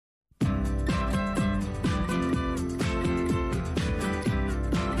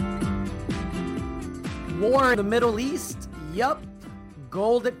War in the Middle East? Yup.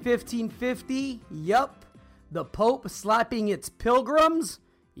 Gold at 1550? Yup. The Pope slapping its pilgrims?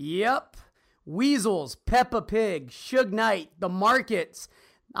 Yup. Weasels, Peppa Pig, Suge Knight, the markets.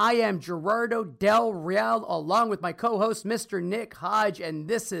 I am Gerardo Del Real along with my co-host Mr. Nick Hodge, and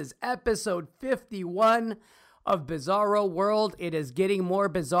this is episode 51 of Bizarro World. It is getting more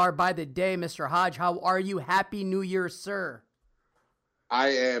bizarre by the day. Mr. Hodge, how are you? Happy New Year, sir. I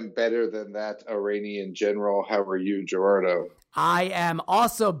am better than that Iranian general. How are you, Gerardo? I am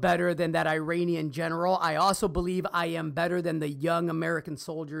also better than that Iranian general. I also believe I am better than the young American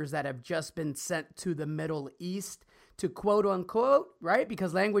soldiers that have just been sent to the Middle East to quote unquote, right?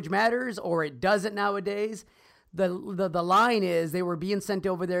 Because language matters, or it doesn't nowadays. The line is they were being sent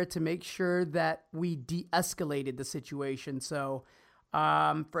over there to make sure that we de-escalated the situation. So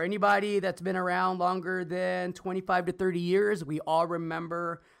for anybody that's been around longer than 25 to 30 years, we all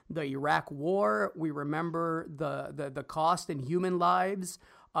remember the Iraq War. We remember the cost in human lives,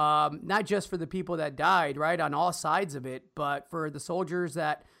 not just for the people that died, right, on all sides of it, but for the soldiers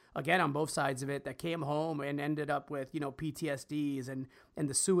that, again, on both sides of it, that came home and ended up with, PTSDs and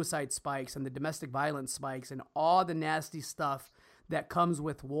the suicide spikes and the domestic violence spikes and all the nasty stuff that comes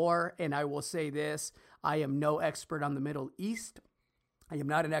with war. And I will say this, I am no expert on the Middle East. I am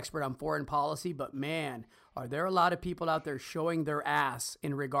not an expert on foreign policy, but man, are there a lot of people out there showing their ass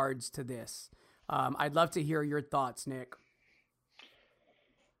in regards to this? I'd love to hear your thoughts, Nick.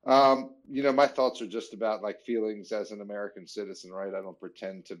 My thoughts are just about like feelings as an American citizen, right? I don't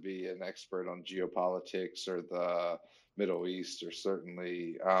pretend to be an expert on geopolitics or the Middle East or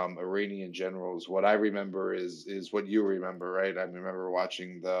certainly Iranian generals. What I remember is what you remember, right? I remember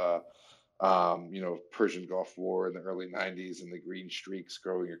watching the Persian Gulf War in the early 90s and the green streaks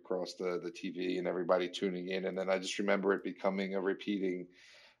growing across the TV and everybody tuning in. And then I just remember it becoming a repeating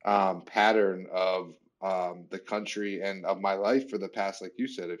pattern of the country and of my life for the past, like you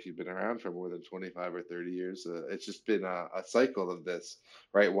said, if you've been around for more than 25 or 30 years, it's just been a cycle of this,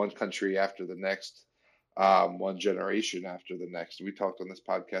 right? One country after the next, one generation after the next. We talked on this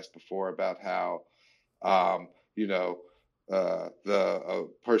podcast before about how, the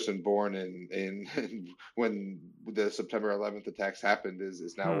person born in when the September 11th attacks happened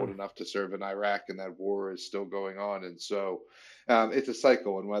is now old enough to serve in Iraq, and that war is still going on. And so it's a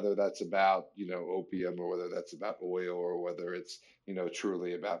cycle, and whether that's about, opium, or whether that's about oil, or whether it's,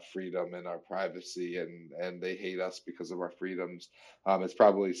 truly about freedom and our privacy, and they hate us because of our freedoms. It's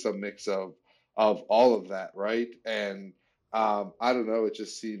probably some mix of all of that, right? And I don't know, it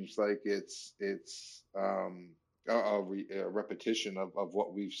just seems like it's a repetition of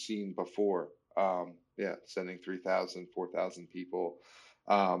what we've seen before. Sending 3,000, 4,000 people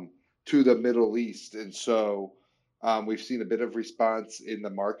to the Middle East. And so we've seen a bit of response in the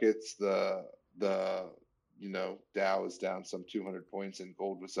markets. The Dow is down some 200 points and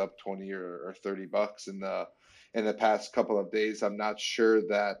gold was up 20 or $30 in the past couple of days. I'm not sure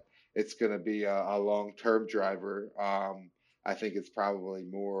that it's going to be a long-term driver. I think it's probably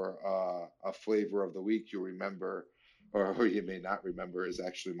more a flavor of the week. You'll remember, or you may not remember, is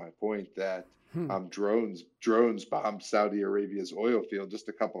actually my point, that drones bombed Saudi Arabia's oil field just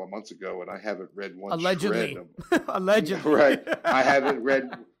a couple of months ago, and I haven't read one Allegedly. shred of Allegedly. Right. I haven't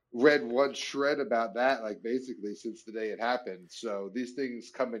read one shred about that, like basically since the day it happened. So these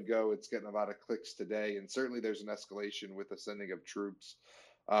things come and go. It's getting a lot of clicks today, and certainly there's an escalation with the sending of troops,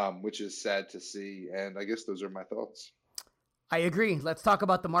 which is sad to see. And I guess those are my thoughts. I agree. Let's talk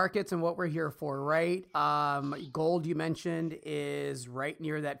about the markets and what we're here for, right? Gold, you mentioned, is right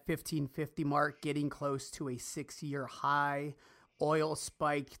near that 1550 mark, getting close to a 6-year high. Oil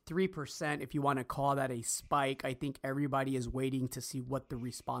spiked 3%, if you want to call that a spike. I think everybody is waiting to see what the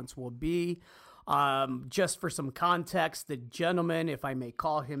response will be. Just for some context, the gentleman, if I may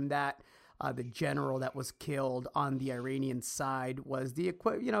call him that, the general that was killed on the Iranian side was it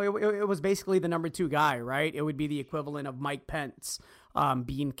was basically the number 2 guy, right? It would be the equivalent of Mike Pence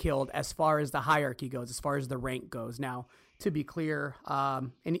being killed as far as the hierarchy goes, as far as the rank goes. Now, to be clear,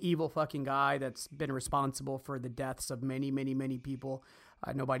 an evil fucking guy that's been responsible for the deaths of many, many, many people.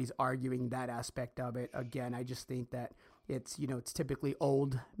 Nobody's arguing that aspect of it. Again, I just think that it's typically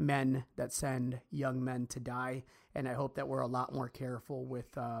old men that send young men to die. And I hope that we're a lot more careful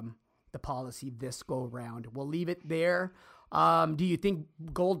with the policy this go around. We'll leave it there. Do you think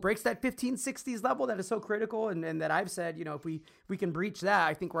gold breaks that 1560s level that is so critical? And that I've said, if we can breach that,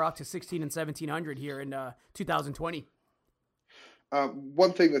 I think we're off to 16 and 1700 here in 2020.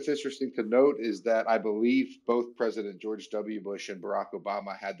 One thing that's interesting to note is that I believe both President George W. Bush and Barack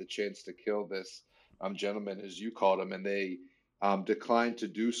Obama had the chance to kill this gentleman, as you called him, and they declined to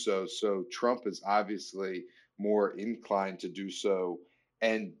do so. So Trump is obviously more inclined to do so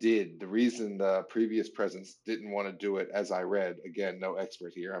and did. The reason the previous presidents didn't want to do it, as I read, again, no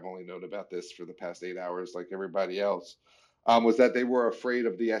expert here, I've only known about this for the past 8 hours, like everybody else, was that they were afraid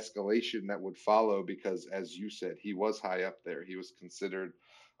of the escalation that would follow because, as you said, he was high up there. He was considered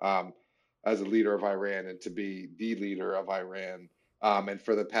um, as a leader of Iran and to be the leader of Iran. And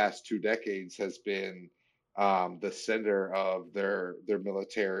for the past 2 decades has been the center of their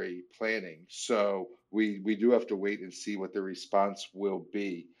military planning. So we do have to wait and see what the response will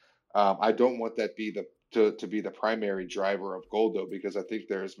be. I don't want that be to be the primary driver of gold though, because I think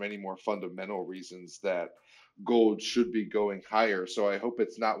there's many more fundamental reasons that gold should be going higher. So I hope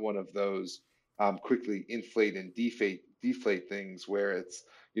it's not one of those quickly inflate and deflate things where it's,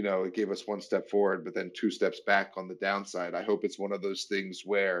 it gave us one step forward, but then two steps back on the downside. I hope it's one of those things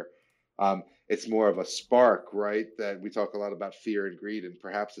where it's more of a spark, right? That we talk a lot about fear and greed, and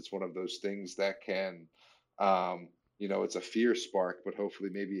perhaps it's one of those things that can, it's a fear spark, but hopefully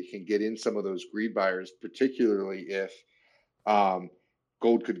maybe it can get in some of those greed buyers, particularly if um,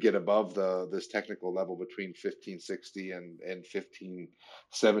 gold could get above the this technical level between 1560 and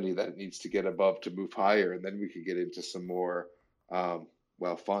 1570 that it needs to get above to move higher, and then we could get into some more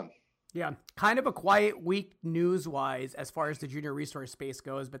fun. Yeah, kind of a quiet week news wise as far as the junior resource space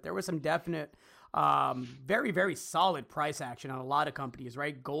goes, but there was some definite, very very solid price action on a lot of companies.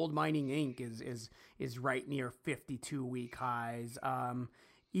 Right, Gold Mining Inc. is right near 52-week highs.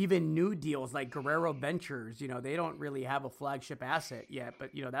 Even new deals like Guerrero Ventures, they don't really have a flagship asset yet, but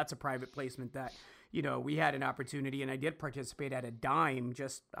that's a private placement that we had an opportunity, and I did participate at a dime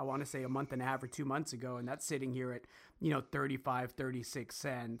just, I want to say, a month and a half or 2 months ago, and that's sitting here at 35, 36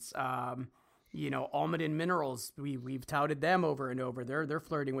 cents. Almaden Minerals, we've touted them over and over. They're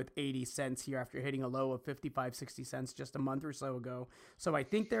flirting with 80 cents here after hitting a low of 55, 60 cents just a month or so ago. So I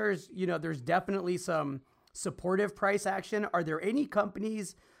think there's definitely some supportive price action. Are there any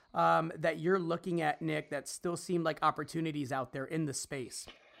companies that you're looking at, Nick, that still seem like opportunities out there in the space?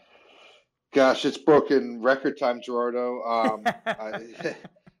 Gosh, it's broken record time, Gerardo.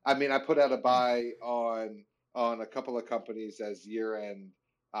 I mean, I put out a buy on a couple of companies as year-end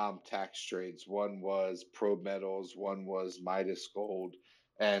tax trades. One was Probe Metals, one was Midas Gold,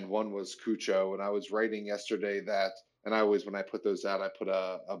 and one was Cucho. And I was writing yesterday that, and I always, when I put those out, I put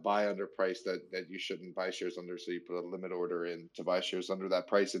a buy under price that you shouldn't buy shares under. So you put a limit order in to buy shares under that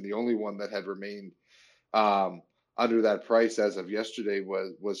price. And the only one that had remained um, under that price as of yesterday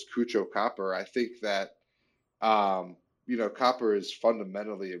was Cucho Copper. I think that copper is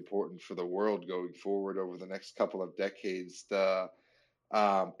fundamentally important for the world going forward over the next couple of decades. The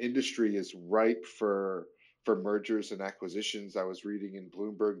industry is ripe for mergers and acquisitions. I was reading in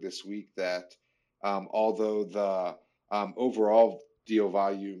Bloomberg this week that although the overall deal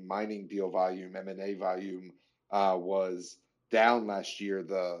volume, mining deal volume, M&A volume was down last year,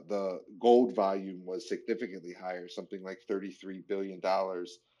 the gold volume was significantly higher, something like $33 billion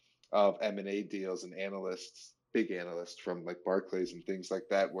of M&A deals, and analysts, big analysts from like Barclays and things like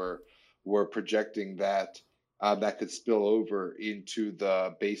that, were projecting that that could spill over into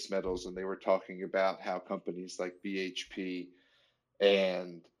the base metals, and they were talking about how companies like BHP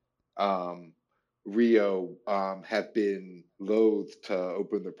and um, Rio have been loath to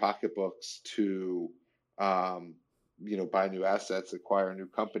open their pocketbooks to um, buy new assets, acquire new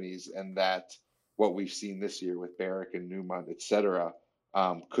companies, and that what we've seen this year with Barrick and Newmont, et cetera,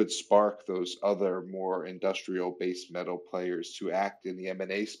 could spark those other more industrial base metal players to act in the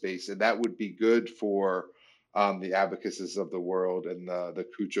M&A space, and that would be good for the Abacuses of the world and the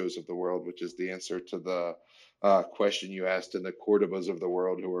Cuchos of the world, which is the answer to the question you asked, and the Cordobas of the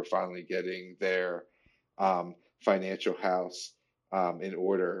world who are finally getting their financial house in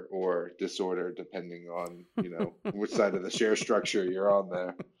order or disorder, depending on which side of the share structure you're on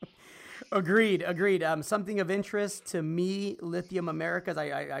there. Agreed. Something of interest to me, Lithium Americas.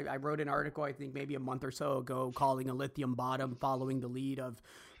 I wrote an article, I think maybe a month or so ago, calling a lithium bottom, following the lead of,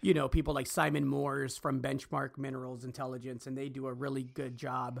 people like Simon Moores from Benchmark Minerals Intelligence, and they do a really good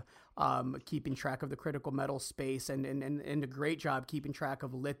job keeping track of the critical metal space and a great job keeping track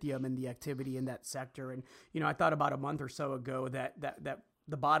of lithium and the activity in that sector. And, I thought about a month or so ago that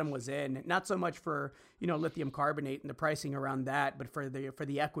the bottom was in, not so much for, lithium carbonate and the pricing around that, but for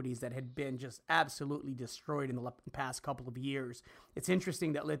the equities that had been just absolutely destroyed in the past couple of years. It's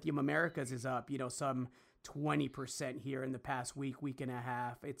interesting that Lithium Americas is up, some 20% here in the past week and a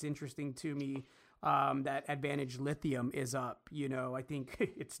half. It's interesting to me that Advantage Lithium is up. I think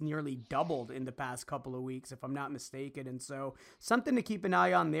it's nearly doubled in the past couple of weeks, if I'm not mistaken. And so something to keep an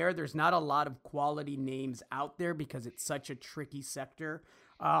eye on there. There's not a lot of quality names out there because it's such a tricky sector.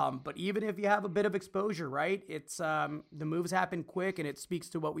 But even if you have a bit of exposure, right, it's the moves happen quick, and it speaks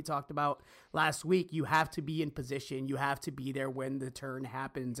to what we talked about last week. You have to be in position. You have to be there when the turn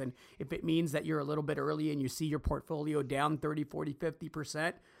happens. And if it means that you're a little bit early and you see your portfolio down 30, 40,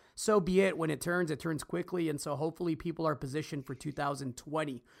 50%, so be it. When it turns quickly. And so hopefully people are positioned for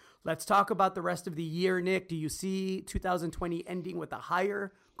 2020. Let's talk about the rest of the year, Nick. Do you see 2020 ending with a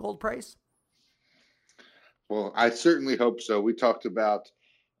higher gold price? Well, I certainly hope so. We talked about,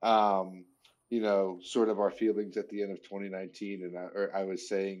 sort of our feelings at the end of 2019, and I was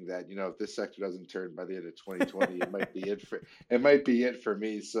saying that if this sector doesn't turn by the end of 2020, it might be it for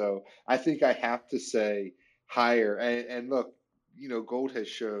me. So I think I have to say higher. And look, gold has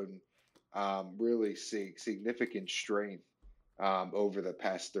shown really significant strength over the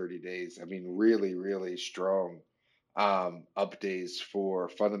past 30 days. I mean, really, really strong up days for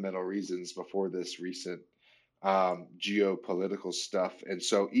fundamental reasons before this recent geopolitical stuff. And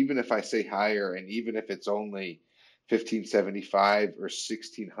so even if I say higher, and even if it's only 1575 or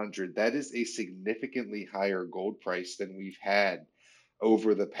 1600, that is a significantly higher gold price than we've had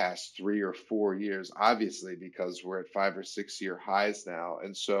over the past 3 or 4 years, obviously, because we're at 5 or 6 year highs now.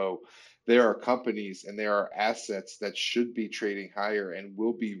 And so there are companies and there are assets that should be trading higher and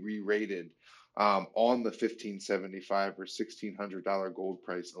will be re-rated on the 1575 or $1,600 gold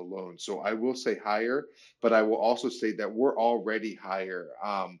price alone. So I will say higher, but I will also say that we're already higher.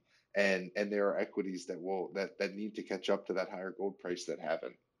 And there are equities that need to catch up to that higher gold price that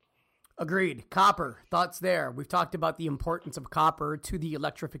haven't. Agreed. Copper, thoughts there. We've talked about the importance of copper to the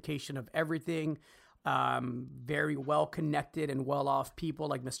electrification of everything. Very well connected and well off people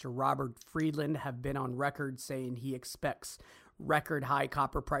like Mr. Robert Friedland have been on record saying he expects record high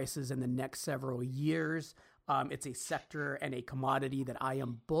copper prices in the next several years. It's a sector and a commodity that I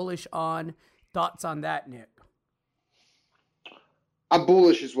am bullish on. Thoughts on that, Nick? I'm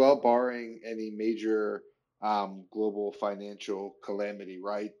bullish as well, barring any major global financial calamity,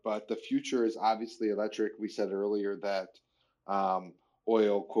 right? But the future is obviously electric. We said earlier that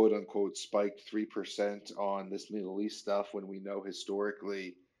oil, quote unquote, spiked 3% on this Middle East stuff when we know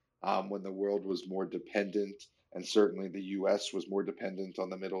historically, when the world was more dependent, and certainly the US was more dependent on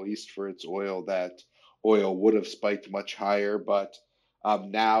the Middle East for its oil, that oil would have spiked much higher. But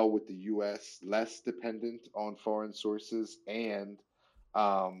now, with the US less dependent on foreign sources, and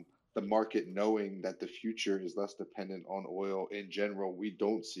the market knowing that the future is less dependent on oil in general, we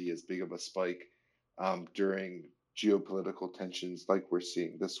don't see as big of a spike during geopolitical tensions like we're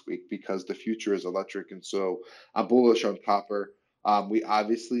seeing this week, because the future is electric. And so I'm bullish on copper. We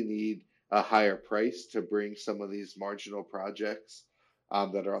obviously need a higher price to bring some of these marginal projects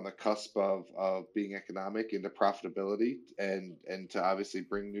that are on the cusp of being economic into profitability, and to obviously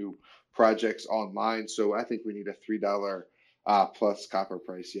bring new projects online. So I think we need a $3 plus copper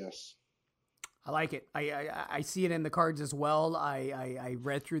price. Yes. I like it. I see it in the cards as well. I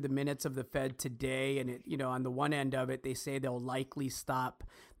read through the minutes of the Fed today, and on the one end of it, they say they'll likely stop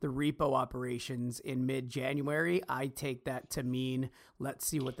the repo operations in mid-January. I take that to mean let's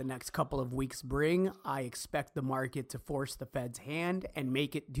see what the next couple of weeks bring. I expect the market to force the Fed's hand and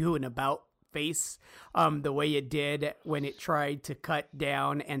make it do an about face the way it did when it tried to cut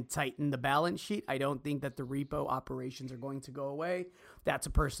down and tighten the balance sheet. I don't think that the repo operations are going to go away. That's a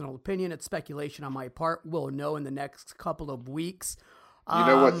personal opinion. It's speculation on my part. We'll know in the next couple of weeks. You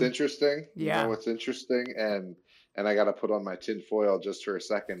know what's interesting? Yeah. You know what's interesting? And I got to put on my tin foil just for a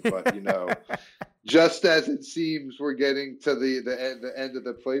second, but just as it seems we're getting to the end of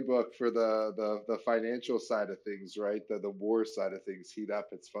the playbook for the financial side of things, right? The war side of things heat up.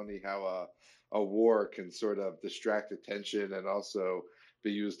 It's funny how a war can sort of distract attention and also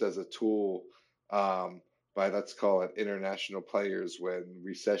be used as a tool by, let's call it, international players when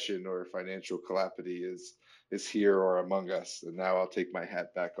recession or financial calamity is here or among us. And now I'll take my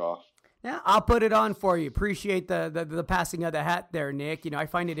hat back off. Yeah, I'll put it on for you. Appreciate the passing of the hat there, Nick. I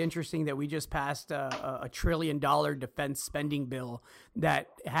find it interesting that we just passed a $1 trillion defense spending bill that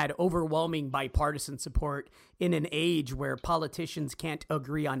had overwhelming bipartisan support in an age where politicians can't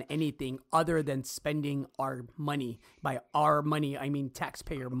agree on anything other than spending our money. By our money, I mean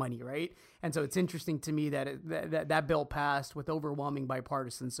taxpayer money, right? And so it's interesting to me that that bill passed with overwhelming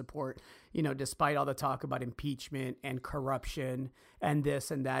bipartisan support, despite all the talk about impeachment and corruption and this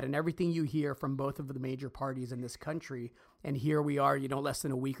and that and everything you hear from both of the major parties in this country. And here we are, less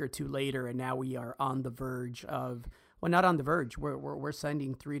than a week or two later, and now we are on the verge of, well, not on the verge. We're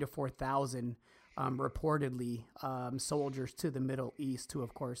sending 3,000 to 4,000 reportedly soldiers to the Middle East to,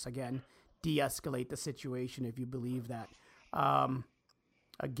 of course, again, de-escalate the situation if you believe that.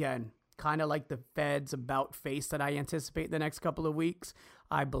 Again, kind of like the Fed's about face that I anticipate the next couple of weeks.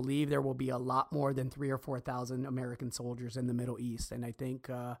 I believe there will be a lot more than 3,000 or 4,000 American soldiers in the Middle East. And I think,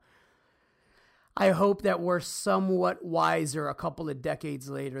 I hope that we're somewhat wiser a couple of decades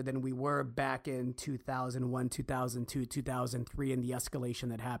later than we were back in 2001, 2002, 2003, and the escalation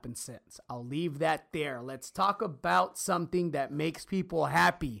that happened since. I'll leave that there. Let's talk about something that makes people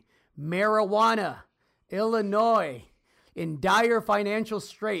happy. Marijuana. Illinois, in dire financial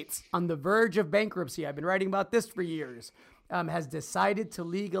straits, on the verge of bankruptcy. I've been writing about this for years. Has decided to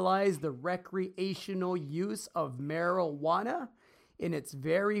legalize the recreational use of marijuana. In its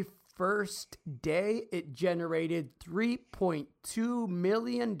very first day, it generated $3.2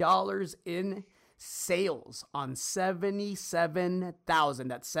 million in sales on 77,000.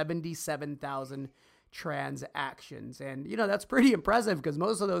 That's 77,000 transactions. And, that's pretty impressive because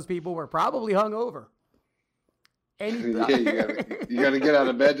most of those people were probably hungover. Yeah, you got to get out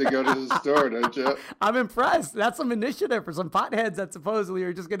of bed to go to the store, don't you? I'm impressed. That's some initiative for some potheads that supposedly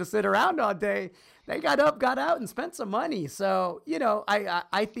are just going to sit around all day. They got up, got out, and spent some money. So,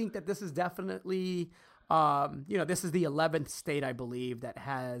 I think that this is definitely, this is the 11th state, I believe, that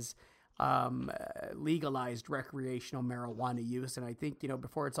has legalized recreational marijuana use. And I think,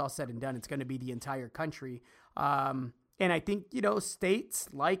 before it's all said and done, it's going to be the entire country. And I think, states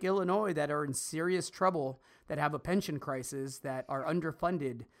like Illinois that are in serious trouble, that have a pension crisis, that are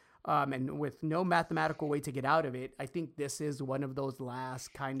underfunded, and with no mathematical way to get out of it, I think this is one of those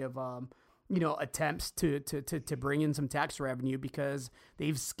last kind of, attempts to bring in some tax revenue because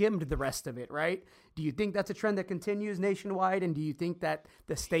they've skimmed the rest of it, right? Do you think that's a trend that continues nationwide? And do you think that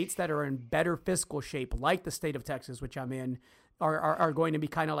the states that are in better fiscal shape, like the state of Texas, which I'm in, are going to be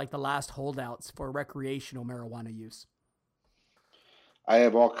kind of like the last holdouts for recreational marijuana use? I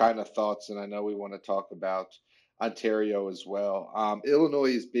have all kind of thoughts, and I know we want to talk about Ontario as well.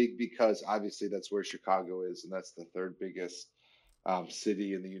 Illinois is big because obviously that's where Chicago is, and that's the third biggest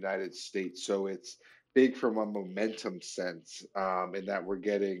city in the United States. So it's big from a momentum sense, in that we're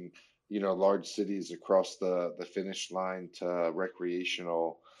getting, large cities across the finish line to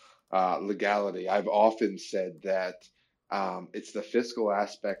recreational legality. I've often said that it's the fiscal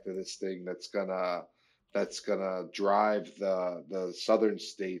aspect of this thing that's gonna drive the southern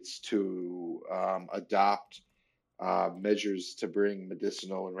states to adopt measures to bring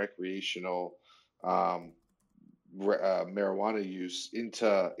medicinal and recreational marijuana use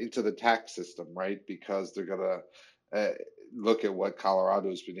into the tax system, right? Because they're gonna look at what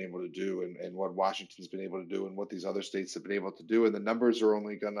Colorado's been able to do and what Washington's been able to do and what these other states have been able to do, and the numbers are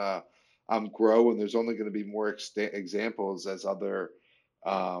only gonna grow, and there's only going to be more examples as other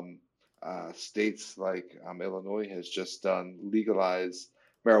um, states like Illinois has just done legalize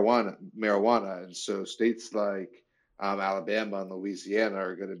marijuana, and so states like Alabama and Louisiana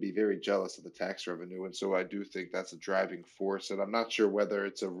are going to be very jealous of the tax revenue, and so I do think that's a driving force. And I'm not sure whether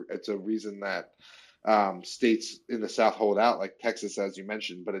it's a reason that states in the South hold out, like Texas, as you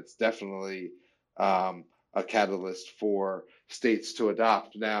mentioned, but it's definitely a catalyst for states to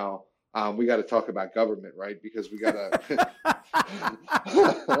adopt now. We got to talk about government, right? Because we got to.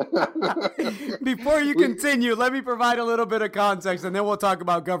 Before you continue, let me provide a little bit of context and then we'll talk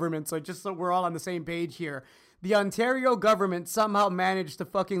about government. So just so we're all on the same page here. The Ontario government somehow managed to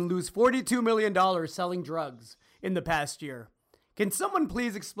fucking lose $42 million selling drugs in the past year. Can someone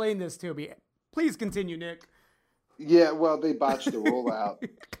please explain this to me? Please continue, Nick. Yeah, well, they botched the rollout.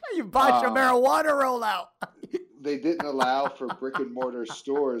 You botched a marijuana rollout. They didn't allow for brick and mortar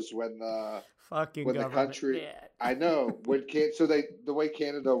stores when the country. Yeah. I know the way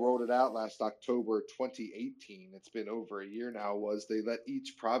Canada rolled it out last October 2018. It's been over a year now. Was they let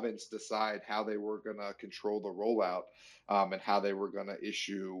each province decide how they were going to control the rollout, and how they were going to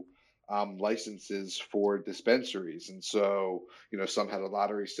issue licenses for dispensaries. And so, some had a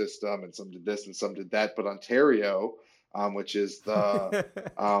lottery system and some did this and some did that. But Ontario, which is the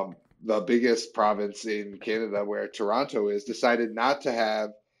biggest province in Canada where Toronto is, decided not to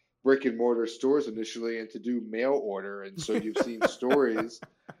have brick and mortar stores initially and to do mail order. And so you've seen stories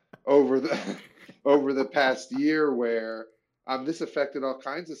over the past year where this affected all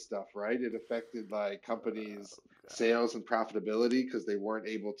kinds of stuff, right? It affected like companies' sales and profitability because they weren't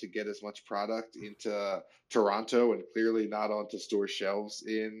able to get as much product into Toronto and clearly not onto store shelves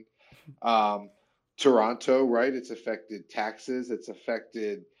in Toronto, right? It's affected taxes. It's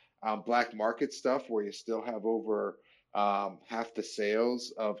affected black market stuff where you still have over half the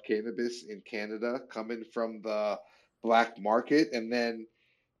sales of cannabis in Canada coming from the black market. And then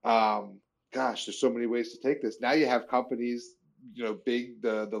gosh, there's so many ways to take this. Now you have companies, big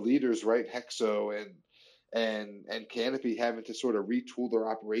the leaders, right? Hexo and Canopy having to sort of retool their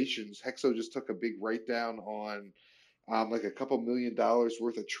operations. Hexo just took a big write down on like a couple $1 million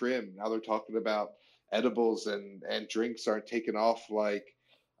worth of trim. Now they're talking about edibles and drinks aren't taking off like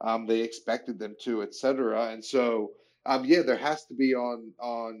they expected them to, et cetera. And so, yeah, there has to be on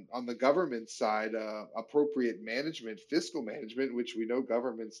the government side appropriate management, fiscal management, which we know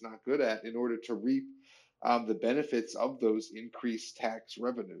government's not good at, in order to reap the benefits of those increased tax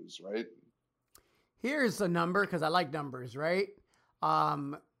revenues, right? Here's a number because I like numbers, right?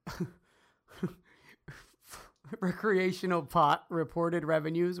 Um, recreational pot reported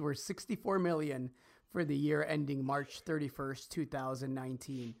revenues were 64 million for the year ending March 31st,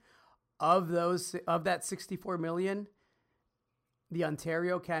 2019. Of that 64 million, the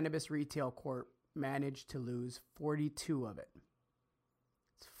Ontario Cannabis Retail Corp managed to lose 42 of it.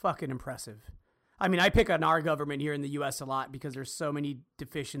 It's fucking impressive. I mean, I pick on our government here in the U.S. a lot because there's so many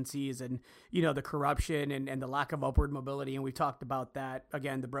deficiencies and, the corruption and the lack of upward mobility. And we've talked about that,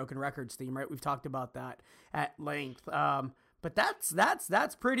 again, the broken records theme, right? We've talked about that at length. But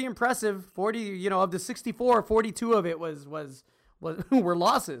that's pretty impressive. 40, of the 64, 42 of it was were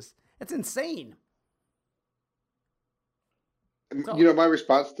losses. That's insane. My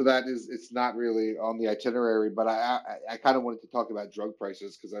response to that is it's not really on the itinerary, but I kind of wanted to talk about drug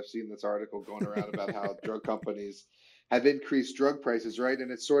prices because I've seen this article going around about how drug companies have increased drug prices, right?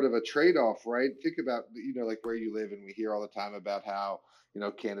 And it's sort of a trade-off, right? Think about, like where you live, and we hear all the time about how,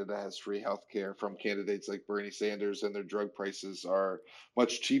 Canada has free healthcare from candidates like Bernie Sanders, and their drug prices are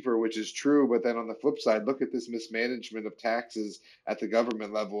much cheaper, which is true. But then on the flip side, look at this mismanagement of taxes at the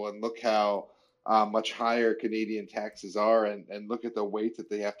government level, and look how much higher Canadian taxes are, and look at the weight that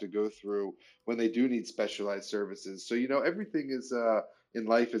they have to go through when they do need specialized services. So, everything is in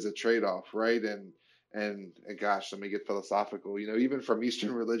life is a trade-off, right? And gosh, let me get philosophical. Even from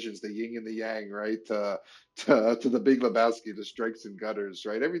Eastern religions, the yin and the yang, right? To the Big Lebowski, the strikes and gutters,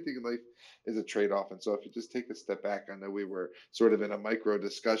 right? Everything in life is a trade-off. And so, if you just take a step back, I know we were sort of in a micro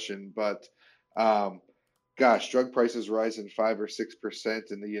discussion, but gosh, drug prices rising 5 or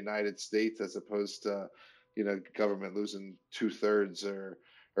 6% in the United States, as opposed to, government losing 2/3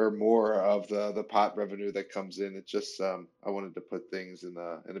 or more of the pot revenue that comes in. It just I wanted to put things in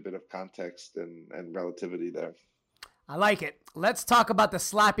a bit of context and relativity there. I like it. Let's talk about the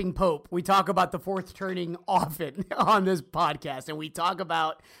slapping Pope. We talk about the fourth turning often on this podcast, and we talk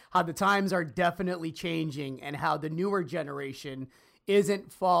about how the times are definitely changing and how the newer generation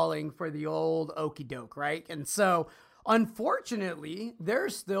isn't falling for the old okey doke, right? And so, unfortunately,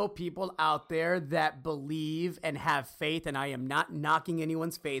 there's still people out there that believe and have faith, and I am not knocking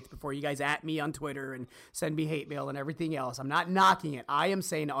anyone's faith before you guys at me on Twitter and send me hate mail and everything else. I'm not knocking it. I am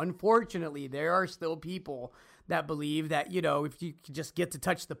saying, unfortunately, there are still people that believe that, if you just get to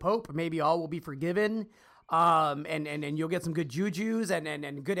touch the Pope, maybe all will be forgiven. And you'll get some good jujus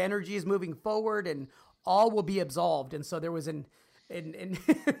and good energies moving forward, and all will be absolved. And so there was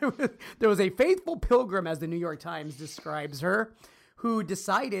there was a faithful pilgrim, as the New York Times describes her, who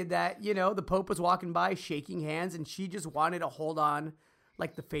decided that, the Pope was walking by shaking hands, and she just wanted to hold on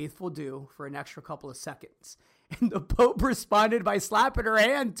like the faithful do for an extra couple of seconds. And the Pope responded by slapping her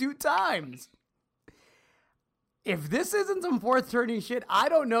hand 2 times. If this isn't some fourth turning shit, I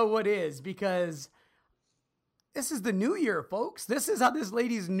don't know what is, because this is the new year, folks. This is how this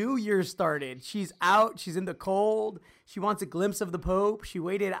lady's new year started. She's out. She's in the cold. She wants a glimpse of the Pope. She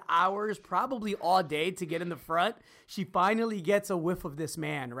waited hours, probably all day, to get in the front. She finally gets a whiff of this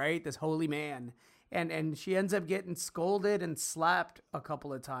man, right? This holy man. And she ends up getting scolded and slapped a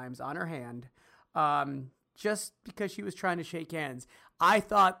couple of times on her hand, just because she was trying to shake hands. I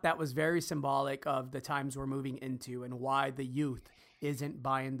thought that was very symbolic of the times we're moving into and why the youth isn't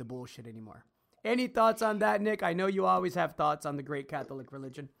buying the bullshit anymore. Any thoughts on that, Nick? I know you always have thoughts on the great Catholic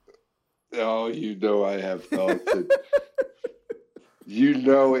religion. Oh, I have thoughts.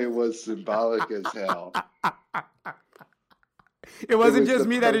 It was symbolic as hell. It wasn't just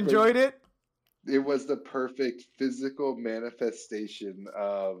me that enjoyed it. It was the perfect physical manifestation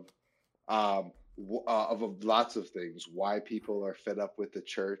of lots of things. Why people are fed up with the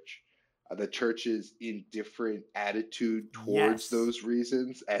church. The church's indifferent attitude towards those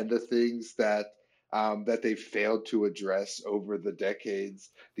reasons, and the things that they failed to address over the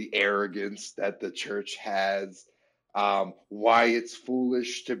decades, the arrogance that the church has, why it's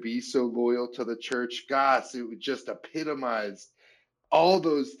foolish to be so loyal to the church. Gosh, it just epitomized all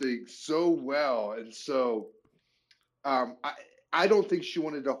those things so well. And so I don't think she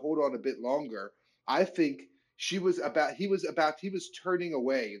wanted to hold on a bit longer. I think he was turning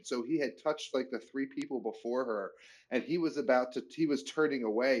away, and so he had touched like the three people before her, and he was turning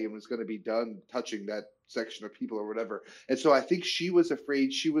away and was going to be done touching that section of people or whatever. And so I think she was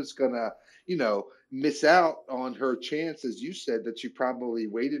afraid she was gonna, miss out on her chance, as you said, that she probably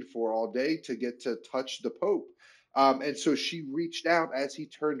waited for all day to get to touch the Pope. And so she reached out as he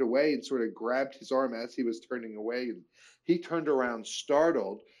turned away and sort of grabbed his arm as he was turning away. And he turned around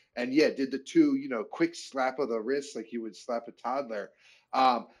startled and, yeah, did the two, quick slap of the wrist like you would slap a toddler.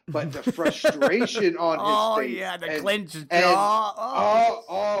 But the frustration on his Oh face yeah, the and clenched and jaw.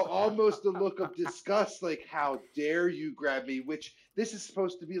 almost a look of disgust, like how dare you grab me? Which this is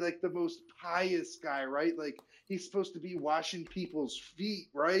supposed to be like the most pious guy, right? Like he's supposed to be washing people's feet,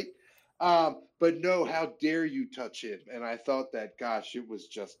 right? But no, how dare you touch him? And I thought that, gosh, it was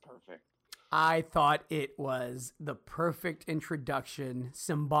just perfect. I thought it was the perfect introduction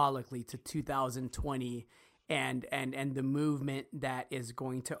symbolically to 2020 and the movement that is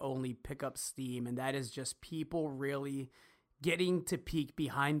going to only pick up steam, and that is just people really getting to peek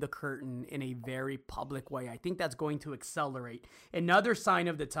behind the curtain in a very public way. I think that's going to accelerate. Another sign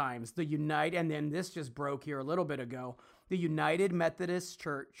of the times, and then this just broke here a little bit ago, the United Methodist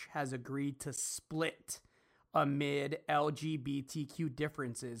Church has agreed to split amid LGBTQ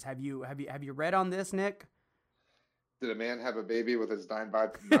differences. Have you read on this, Nick? Did a man have a baby with his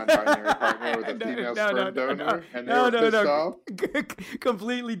non-binary partner with a female sperm donor, and they were pissed off?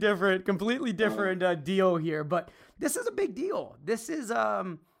 Completely different deal here. But this is a big deal. This is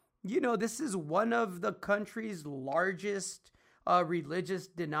this is one of the country's largest religious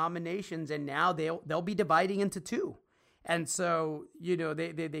denominations, and now they'll be dividing into two. And so,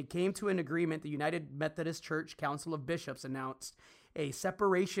 they came to an agreement. The United Methodist Church Council of Bishops announced a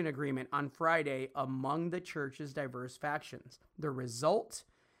separation agreement on Friday among the church's diverse factions. The result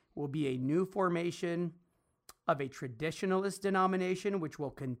will be a new formation of a traditionalist denomination, which will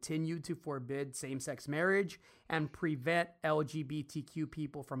continue to forbid same-sex marriage and prevent LGBTQ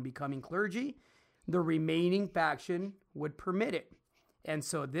people from becoming clergy. The remaining faction would permit it. And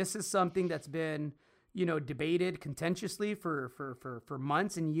so this is something that's been, debated contentiously for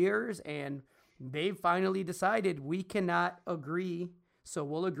months and years, and they've finally decided we cannot agree, so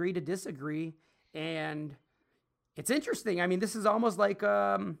we'll agree to disagree. And it's interesting. I mean, this is almost like,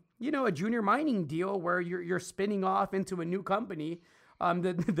 a junior mining deal where you're spinning off into a new company.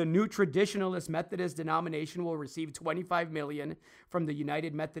 The new Traditionalist Methodist denomination will receive $25 million from the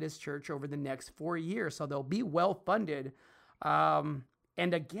United Methodist Church over the next 4 years, so they'll be well funded.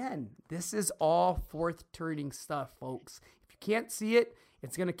 And again, this is all fourth-turning stuff, folks. If you can't see it,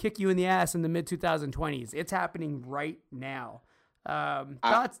 it's going to kick you in the ass in the mid-2020s. It's happening right now.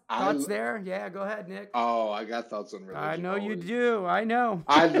 Thoughts there? Yeah, go ahead, Nick. Oh, I got thoughts on religion. I know you do. I know.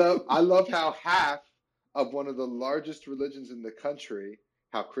 I love how half of one of the largest religions in the country,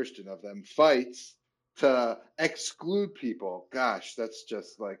 how Christian of them, fights to exclude people. Gosh, that's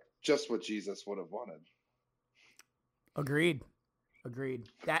just what Jesus would have wanted. Agreed.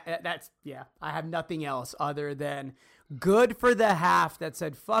 That's I have nothing else other than good for the half that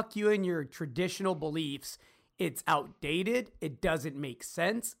said, fuck you and your traditional beliefs. It's outdated. It doesn't make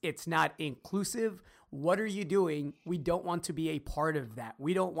sense. It's not inclusive. What are you doing? We don't want to be a part of that.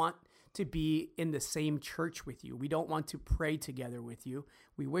 We don't want to be in the same church with you. We don't want to pray together with you.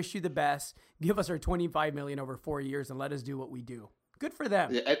 We wish you the best. Give us our $25 million over 4 years and let us do what we do. Good for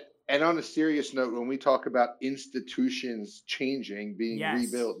them. Yeah, and on a serious note, when we talk about institutions changing, being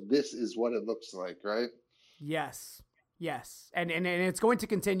rebuilt, this is what it looks like, right? Yes. And it's going to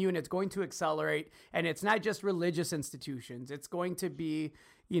continue, and it's going to accelerate. And it's not just religious institutions. It's going to be,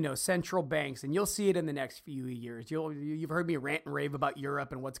 central banks, and you'll see it in the next few years. You've heard me rant and rave about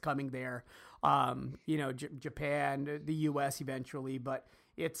Europe and what's coming there. Japan, the US eventually, but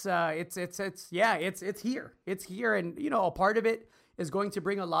it's here. It's here. And, a part of it is going to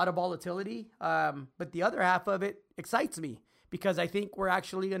bring a lot of volatility. But the other half of it excites me, because I think we're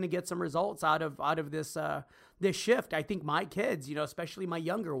actually going to get some results out of this this shift. I think my kids, especially my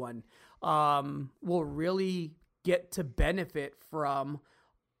younger one, will really get to benefit from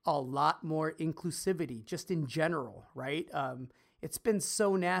a lot more inclusivity just in general, right? It's been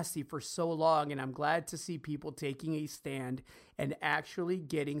so nasty for so long, and I'm glad to see people taking a stand and actually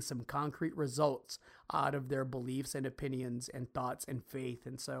getting some concrete results out of their beliefs and opinions and thoughts and faith.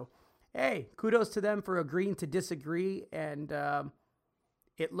 And so, hey, kudos to them for agreeing to disagree. And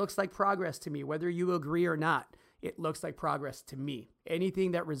it looks like progress to me, whether you agree or not. It looks like progress to me.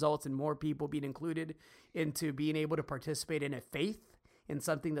 Anything that results in more people being included into being able to participate in a faith, in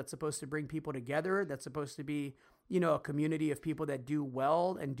something that's supposed to bring people together, that's supposed to be, a community of people that do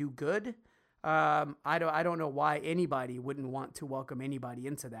well and do good. I don't know why anybody wouldn't want to welcome anybody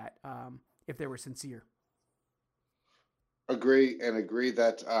into that if they were sincere. Agree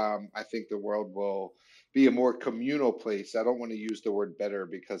that I think the world will be a more communal place. I don't want to use the word better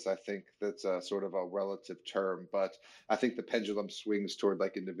because I think that's a sort of a relative term, but I think the pendulum swings toward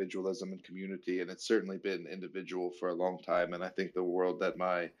like individualism and community, and it's certainly been individual for a long time. And I think the world that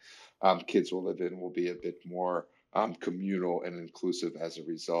my kids will live in will be a bit more communal and inclusive as a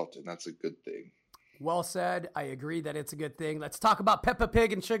result, and that's a good thing. Well said. I agree that it's a good thing. Let's talk about Peppa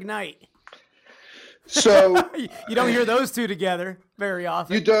Pig and Suge Knight. So You don't hear those two together very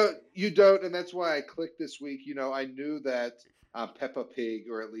often. you don't, and that's why I clicked this week. I knew that Peppa Pig,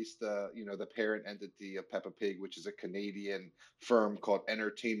 or at least the parent entity of Peppa Pig, which is a Canadian firm called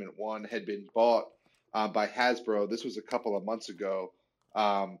Entertainment One, had been bought by Hasbro. This was a couple of months ago,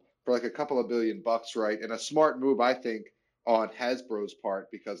 for like a couple of $1 billion, right? And a smart move, I think, on Hasbro's part,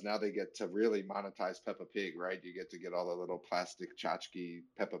 because now they get to really monetize Peppa Pig, right? You get to get all the little plastic tchotchke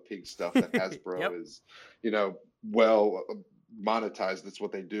Peppa Pig stuff that Yep. Hasbro is, well monetized. That's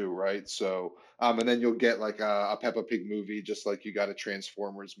what they do, right? So, and then you'll get like a Peppa Pig movie, just like you got a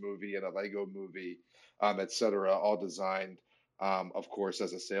Transformers movie and a Lego movie, et cetera, all designed, of course,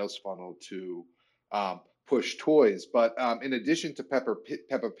 as a sales funnel to push toys. But in addition to Peppa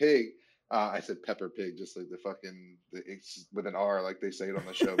Pig, I said Pepper Pig, just like it's with an R, like they say it on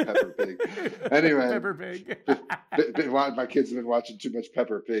the show, Pepper Pig. Anyway, Pepper Pig. my kids have been watching too much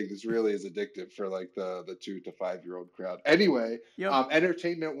Pepper Pig. This really is addictive for like the 2 to 5 year old crowd. Anyway, Yep.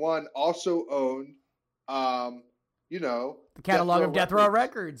 Entertainment One also owned, um, The catalog of Death Row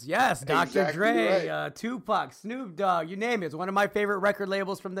Records. Records. Yes, Dr. Exactly Dre, right. Tupac, Snoop Dogg, you name it. It's one of my favorite record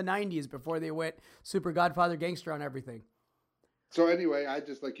labels from the 90s before they went super Godfather Gangster on everything. So anyway, I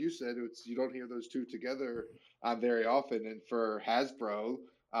just like you said, you don't hear those two together very often. And for Hasbro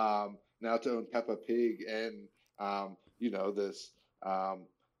now to own Peppa Pig and this um,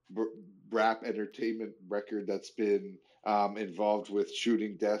 rap entertainment record that's been involved with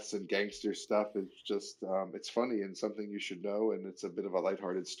shooting deaths and gangster stuff, it's just it's funny and something you should know, and it's a bit of a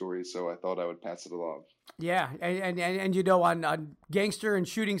lighthearted story. So I thought I would pass it along. Yeah, and on gangster and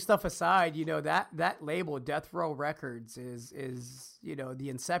shooting stuff aside, that label Death Row Records is the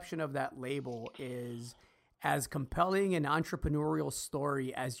inception of that label is as compelling an entrepreneurial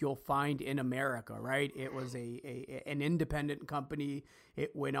story as you'll find in America, right? It was an independent company.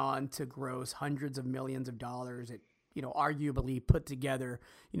 It went on to gross hundreds of millions of dollars. It arguably put together,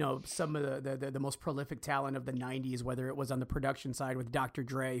 some of the most prolific talent of the 90s, whether it was on the production side with Dr.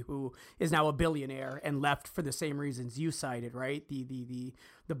 Dre, who is now a billionaire and left for the same reasons you cited, right? The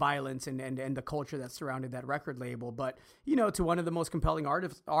violence and the culture that surrounded that record label. But, to one of the most compelling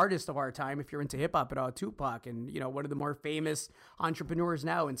artists of our time, if you're into hip hop at all, Tupac, and, one of the more famous entrepreneurs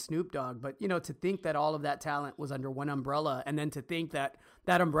now in Snoop Dogg. But, to think that all of that talent was under one umbrella, and then to think that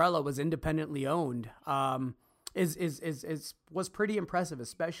that umbrella was independently owned, was pretty impressive,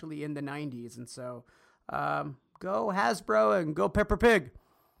 especially in the 90s. And so go Hasbro and go Pepper Pig.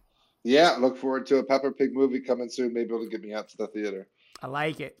 Yeah, look forward to a Pepper Pig movie coming soon. Maybe it'll get me out to the theater. I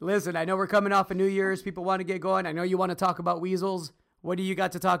like it. Listen, I know we're coming off of New Year's. People want to get going. I know you want to talk about weasels. What do you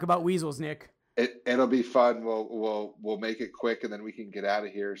got to talk about weasels, Nick? It'll be fun. We'll make it quick and then we can get out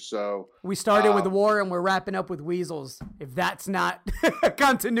of here. So we started with the war and we're wrapping up with weasels. If that's not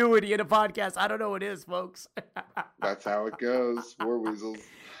continuity in a podcast, I don't know what is, folks. That's how it goes. War weasels.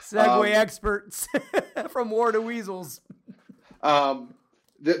 Segway experts from war to weasels.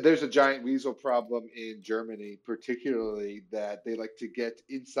 There's a giant weasel problem in Germany, particularly that they like to get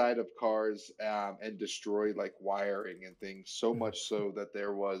inside of cars and destroy like wiring and things, so much so that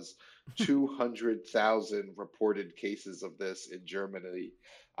there was 200,000 reported cases of this in Germany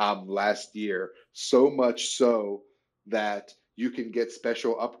last year. So much so that you can get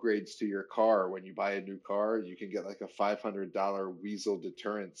special upgrades to your car when you buy a new car. You can get like a $500 weasel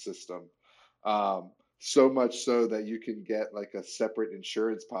deterrent system. So much so that you can get like a separate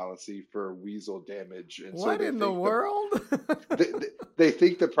insurance policy for weasel damage. And what so in the world? they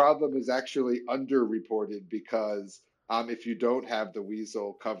think the problem is actually underreported because if you don't have the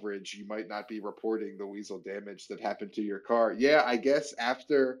weasel coverage, you might not be reporting the weasel damage that happened to your car. Yeah, I guess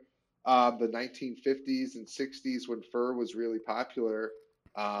after the 1950s and 60s, when fur was really popular,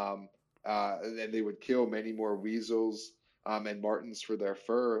 and they would kill many more weasels and martens for their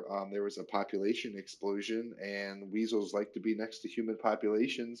fur, there was a population explosion, and weasels like to be next to human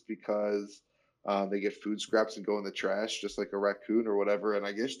populations because they get food scraps and go in the trash just like a raccoon or whatever. And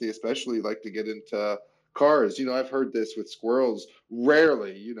I guess they especially like to get into cars. I've heard this with squirrels.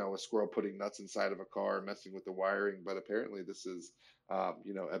 Rarely, a squirrel putting nuts inside of a car and messing with the wiring, but apparently this is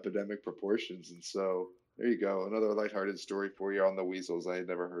epidemic proportions. And so there you go. Another lighthearted story for you on the weasels. I had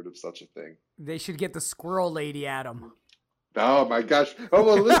never heard of such a thing. They should get the squirrel lady at them. Oh my gosh. Oh,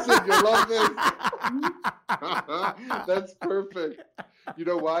 well, listen, you love this. That's perfect. You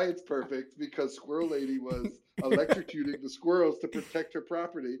know why it's perfect? Because Squirrel Lady was electrocuting the squirrels to protect her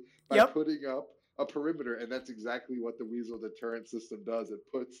property by putting up a perimeter. And that's exactly what the weasel deterrent system does. It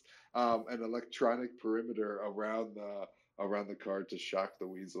puts an electronic perimeter around the car to shock the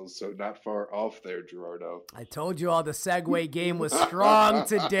weasels. So not far off there, Gerardo. I told you all the Segway game was strong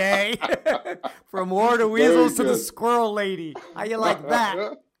today. From war to weasels to the Squirrel Lady. How you like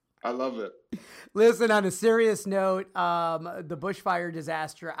that? I love it. Listen, on a serious note, the bushfire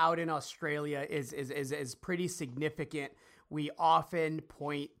disaster out in Australia is pretty significant. We often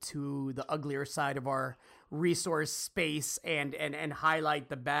point to the uglier side of our resource space and highlight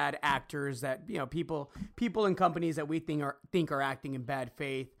the bad actors that, people and companies that we think are acting in bad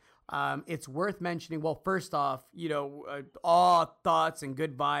faith. It's worth mentioning. Well, first off, all thoughts and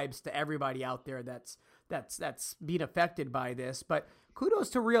good vibes to everybody out there that's being affected by this. But kudos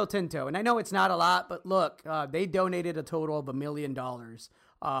to Rio Tinto. And I know it's not a lot, but look, they donated a total of $1 million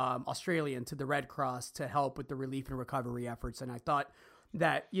Australian to the Red Cross to help with the relief and recovery efforts. And I thought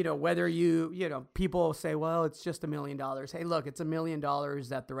that, whether people say, well, it's just $1 million. Hey, look, it's $1 million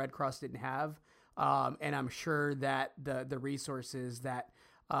that the Red Cross didn't have. And I'm sure that the resources that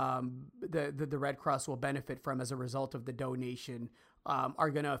the Red Cross will benefit from as a result of the donation are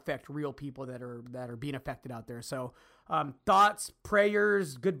going to affect real people that are being affected out there. So thoughts,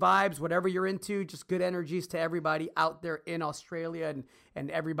 prayers, good vibes, whatever you're into, just good energies to everybody out there in Australia and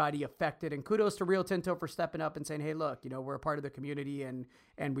everybody affected. And kudos to Rio Tinto for stepping up and saying, hey, look, we're a part of the community and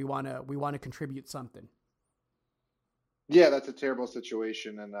we want to contribute something. Yeah, that's a terrible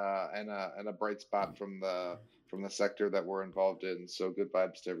situation and a bright spot from the sector that we're involved in. So good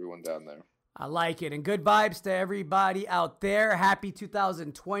vibes to everyone down there. I like it. And good vibes to everybody out there. Happy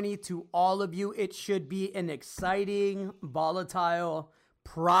 2020 to all of you. It should be an exciting, volatile,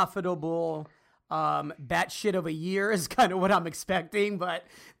 profitable, batshit of a year is kind of what I'm expecting. But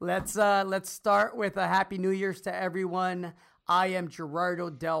let's start with a Happy New Year's to everyone. I am Gerardo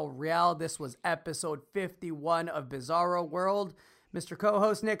Del Real. This was episode 51 of Bizarro World. Mr.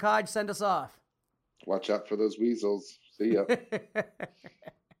 Co-host Nick Hodge, send us off. Watch out for those weasels. See ya.